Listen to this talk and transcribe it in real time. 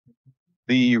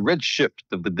The red shift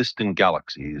of the distant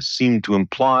galaxies seemed to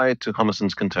imply to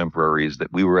Hummerson's contemporaries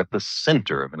that we were at the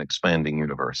center of an expanding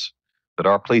universe, that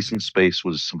our place in space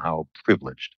was somehow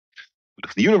privileged. But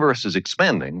if the universe is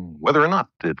expanding, whether or not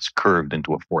it's curved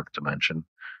into a fourth dimension,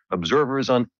 observers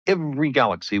on every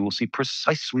galaxy will see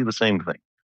precisely the same thing.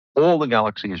 All the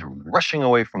galaxies rushing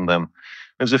away from them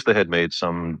as if they had made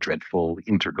some dreadful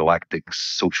intergalactic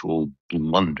social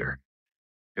blunder.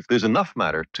 If there's enough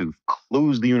matter to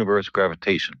close the universe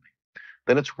gravitationally,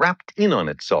 then it's wrapped in on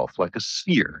itself like a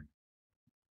sphere.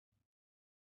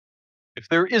 If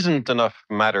there isn't enough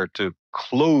matter to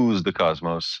close the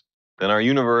cosmos, then our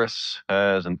universe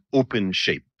has an open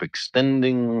shape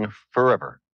extending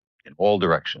forever in all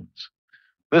directions.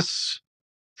 This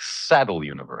saddle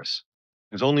universe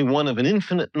is only one of an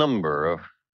infinite number of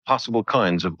possible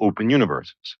kinds of open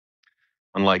universes.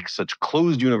 Unlike such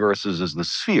closed universes as the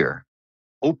sphere,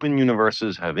 open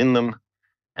universes have in them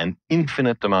an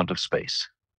infinite amount of space.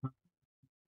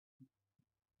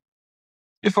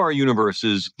 If our universe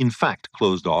is in fact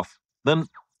closed off, then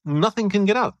nothing can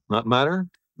get out, not matter,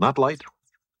 not light.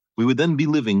 We would then be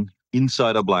living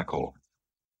inside a black hole.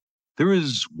 There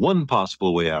is one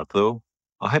possible way out, though,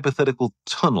 a hypothetical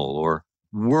tunnel or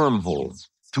wormhole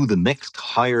through the next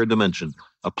higher dimension,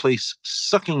 a place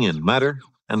sucking in matter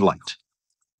and light.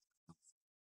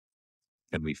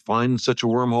 Can we find such a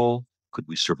wormhole? Could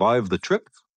we survive the trip?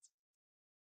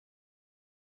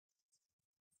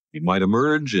 We might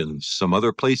emerge in some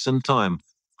other place and time,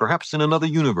 perhaps in another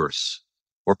universe,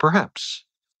 or perhaps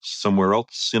somewhere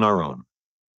else in our own.